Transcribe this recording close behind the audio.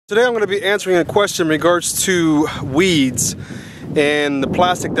Today I'm going to be answering a question in regards to weeds and the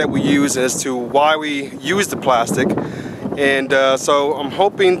plastic that we use as to why we use the plastic. And so I'm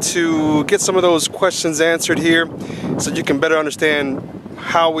hoping to get some of those questions answered here so you can better understand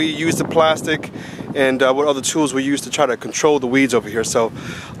how we use the plastic and what other tools we use to try to control the weeds over here. So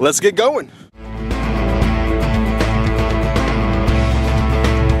let's get going.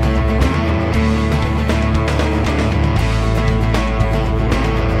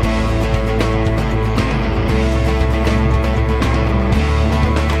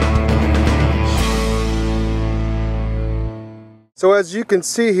 So as you can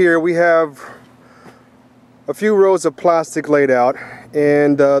see here, we have a few rows of plastic laid out,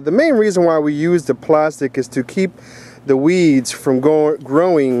 and the main reason why we use the plastic is to keep the weeds from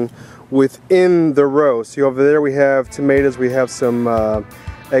growing within the row. See over there we have tomatoes, we have some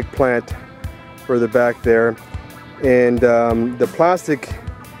eggplant further back there, and the plastic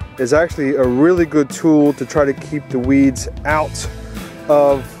is actually a really good tool to try to keep the weeds out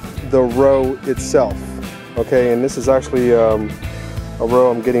of the row itself. Okay, and this is actually a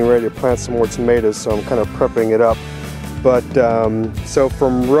row I'm getting ready to plant some more tomatoes, so I'm kind of prepping it up. But so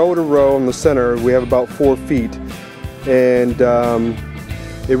from row to row in the center we have about 4 feet, and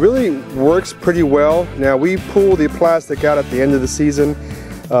it really works pretty well. Now we pull the plastic out at the end of the season.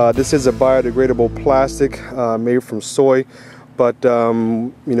 This is a biodegradable plastic made from soy, but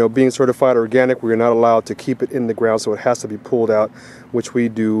you know, being certified organic, we're not allowed to keep it in the ground, so it has to be pulled out, which we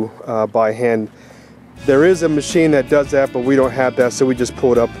do by hand. There is a machine that does that, but we don't have that, so we just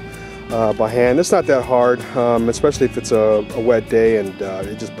pull it up by hand. It's not that hard, especially if it's a wet day, and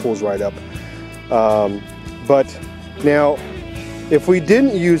it just pulls right up. But now, if we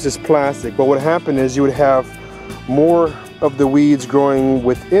didn't use this plastic, what would happen is you would have more of the weeds growing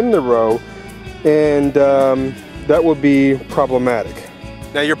within the row, and that would be problematic.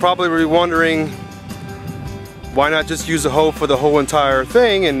 Now you're probably wondering, why not just use a hoe for the whole entire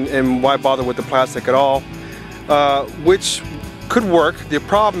thing, and why bother with the plastic at all? Which could work. The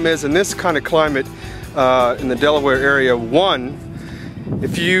problem is, in this kind of climate in the Delaware area, one,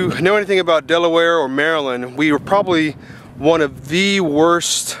 if you know anything about Delaware or Maryland, we are probably one of the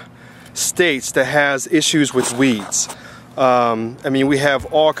worst states that has issues with weeds. I mean, we have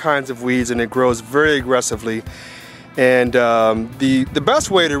all kinds of weeds, and it grows very aggressively. And the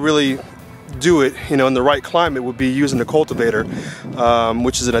best way to really do it, you know, in the right climate would be using a cultivator,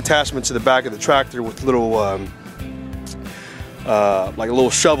 which is an attachment to the back of the tractor with little like little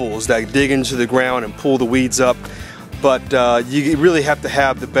shovels that dig into the ground and pull the weeds up. But you really have to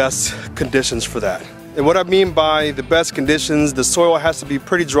have the best conditions for that. And what I mean by the best conditions, the soil has to be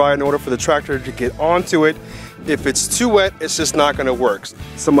pretty dry in order for the tractor to get onto it. If it's too wet, it's just not going to work.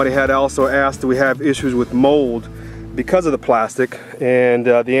 Somebody had also asked, do we have issues with mold because of the plastic? And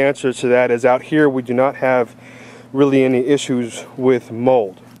the answer to that is, out here we do not have really any issues with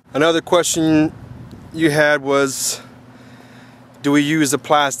mold. Another question you had was, do we use the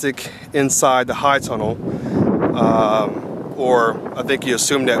plastic inside the high tunnel? Or I think you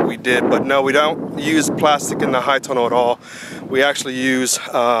assumed that we did, but no, we don't use plastic in the high tunnel at all. We actually use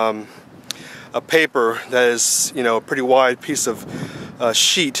a paper that is, you know, a pretty wide piece of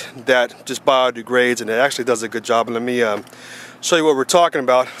sheet that just biodegrades, and it actually does a good job. And let me show you what we're talking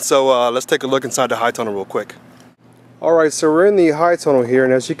about. So let's take a look inside the high tunnel real quick. Alright, so we're in the high tunnel here,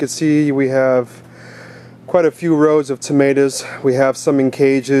 and as you can see, we have quite a few rows of tomatoes. We have some in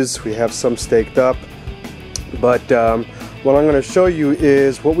cages, we have some staked up, but what I'm going to show you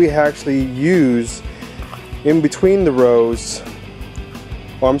is what we actually use in between the rows,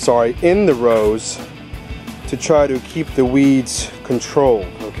 or I'm sorry, in the rows, to try to keep the weeds controlled.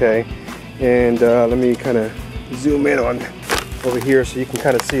 Okay, and let me kind of zoom in on over here so you can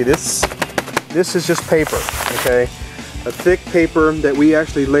kind of see this. This is just paper, okay, a thick paper that we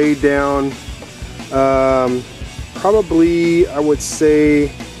actually laid down probably, I would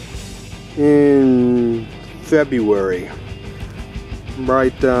say, in February,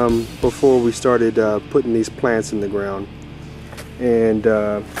 right before we started putting these plants in the ground. And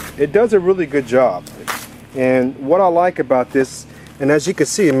it does a really good job. And what I like about this, and as you can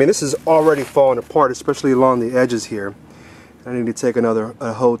see, I mean, this is already falling apart, especially along the edges here. I need to take another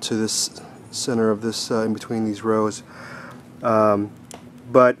hoe to this center of this in between these rows.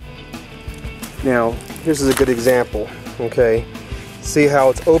 But now here's a good example. Okay, see how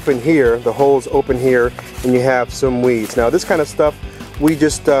it's open here, the hole's open here, and you have some weeds. Now this kind of stuff, we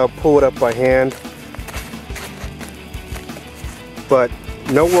just pull it up by hand, but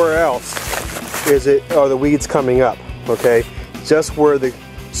nowhere else are the weeds coming up. Okay, just where the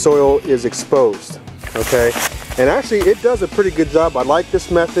soil is exposed. Okay, And actually it does a pretty good job. I like this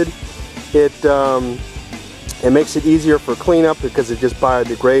method. It makes it easier for cleanup because it just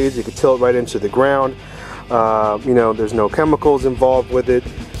biodegrades. You can till it right into the ground. You know, there's no chemicals involved with it.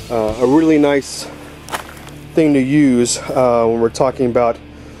 A really nice thing to use when we're talking about,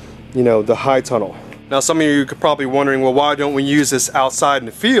 you know, the high tunnel. Now some of you could probably be wondering, well, why don't we use this outside in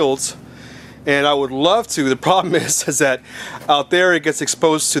the fields? And I would love to. The problem is that out there it gets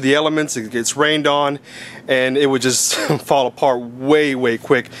exposed to the elements, it gets rained on, and it would just fall apart way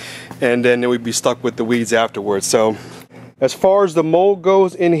quick, and then we'd be stuck with the weeds afterwards. So as far as the mold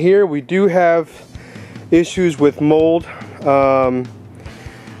goes in here, we do have issues with mold, and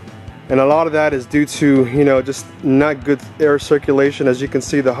a lot of that is due to, you know, just not good air circulation. As you can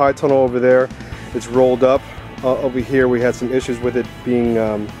see, the high tunnel over there, it's rolled up. Over here we had some issues with it being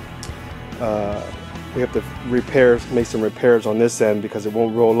we have to make some repairs on this end because it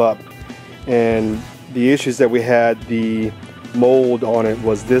won't roll up. And the issues that we had, the mold on it,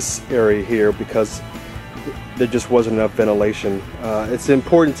 was this area here because there just wasn't enough ventilation. It's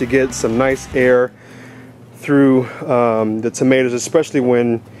important to get some nice air through the tomatoes, especially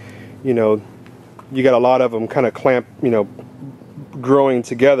when, you know, you got a lot of them kind of clamped, you know, growing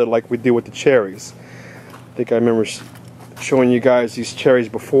together like we do with the cherries. I think I remember showing you guys these cherries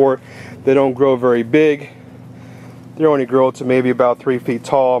before. They don't grow very big. They only grow to maybe about 3 feet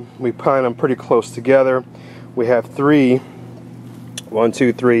tall. We plant them pretty close together. We have 3, 1,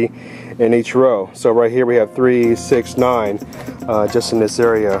 2, 3 in each row. So right here we have 3, 6, 9 just in this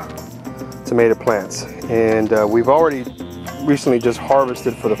area, tomato plants. And we've already recently just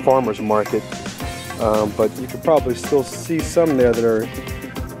harvested for the farmers market, but you can probably still see some there that are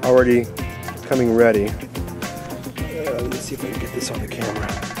already coming ready. Let me see if I can get this on the camera.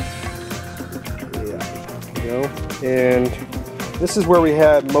 Yeah, you know, and this is where we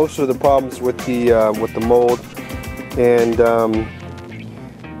had most of the problems with the mold. And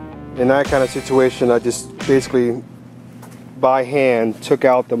in that kind of situation, I just basically by hand took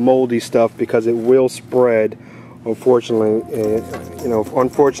out the moldy stuff because it will spread, unfortunately. You know,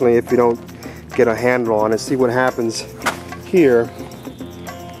 unfortunately, if you don't get a handle on it. See what happens here.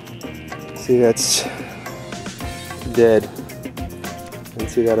 See, that's dead, and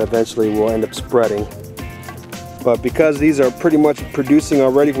see that eventually will end up spreading. But because these are pretty much producing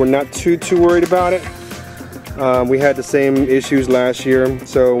already, we're not too worried about it. We had the same issues last year,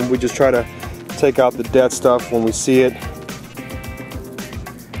 so we just try to take out the dead stuff when we see it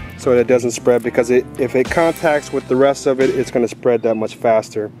so that it doesn't spread, because if it contacts with the rest of it, it's going to spread that much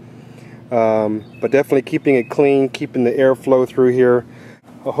faster. But definitely keeping it clean, keeping the airflow through here.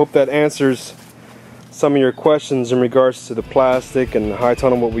 I hope that answers some of your questions in regards to the plastic and the high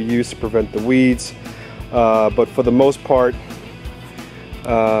tunnel, what we use to prevent the weeds. But for the most part,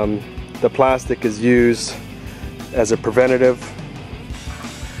 the plastic is used as a preventative,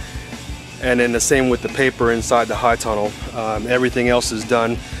 and then the same with the paper inside the high tunnel. Everything else is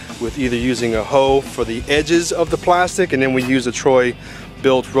done with either using a hoe for the edges of the plastic, and then we use a Troy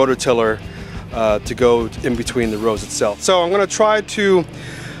built rototiller to go in between the rows itself. So I'm going to try to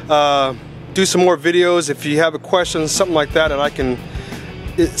do some more videos. If you have a question, something like that, and I can,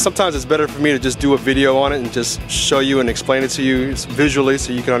 sometimes it's better for me to just do a video on it and just show you and explain it to you visually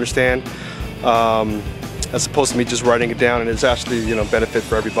so you can understand, as opposed to me just writing it down, and it's actually, you know, benefit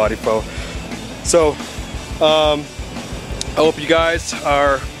for everybody. So I hope you guys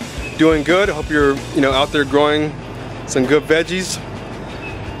are doing good. I hope you're, you know, out there growing some good veggies,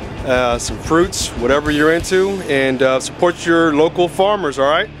 some fruits, whatever you're into, and support your local farmers. All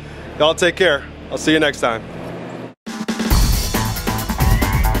right, y'all take care. I'll see you next time.